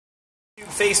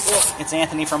Facebook, it's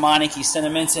Anthony from Meineke,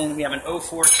 cinnaminson. We have an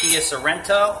 04 Kia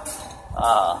Sorrento.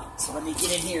 So let me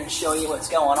get in here and show you what's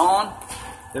going on.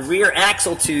 The rear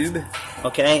axle tube,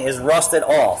 okay, is rusted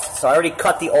off. So I already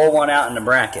cut the old one out in the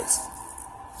brackets.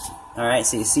 Alright,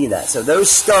 so you see that. So those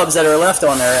stubs that are left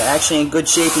on there are actually in good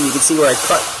shape, and you can see where I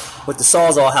cut with the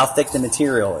Sawzall how thick the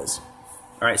material is.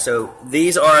 Alright, so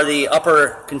these are the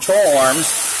upper control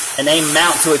arms, and they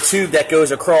mount to a tube that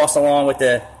goes across along with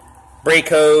the brake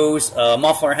hose,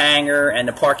 muffler hanger, and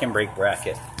the parking brake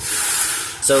bracket.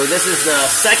 So this is the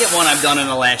second one I've done in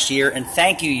the last year, and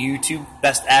thank you, YouTube,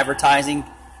 best advertising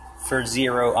for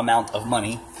zero amount of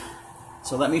money.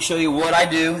 So let me show you what I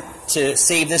do to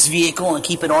save this vehicle and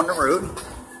keep it on the road.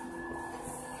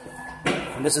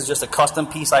 And this is just a custom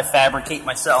piece I fabricate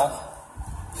myself.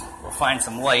 We'll find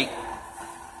some light.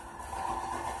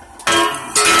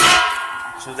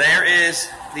 So there is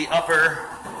the upper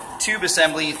tube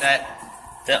assembly that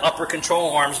the upper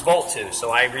control arms bolt to.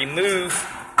 So I remove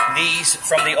these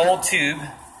from the old tube,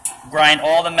 grind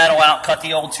all the metal out, cut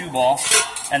the old tube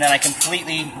off, and then I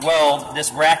completely weld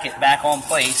this bracket back on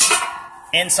place,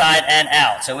 inside and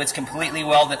out. So it's completely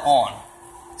welded on.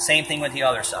 Same thing with the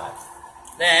other side.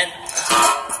 Then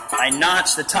I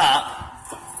notch the top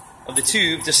of the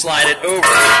tube to slide it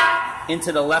over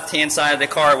into the left-hand side of the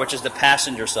car, which is the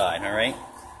passenger side, all right?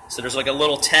 So there's like a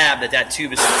little tab that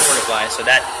tube is supported by, so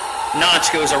that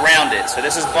notch goes around it. So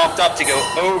this is bumped up to go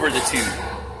over the tube.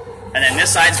 And then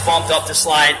this side's bumped up to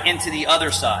slide into the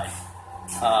other side.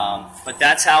 But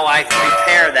that's how I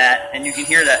repair that, and you can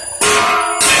hear that.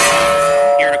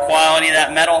 Hear the quality of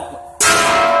that metal?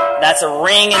 That's a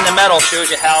ring in the metal,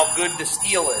 shows you how good the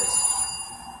steel is.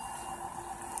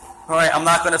 Alright, I'm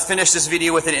not going to finish this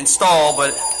video with it installed,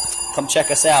 but come check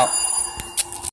us out.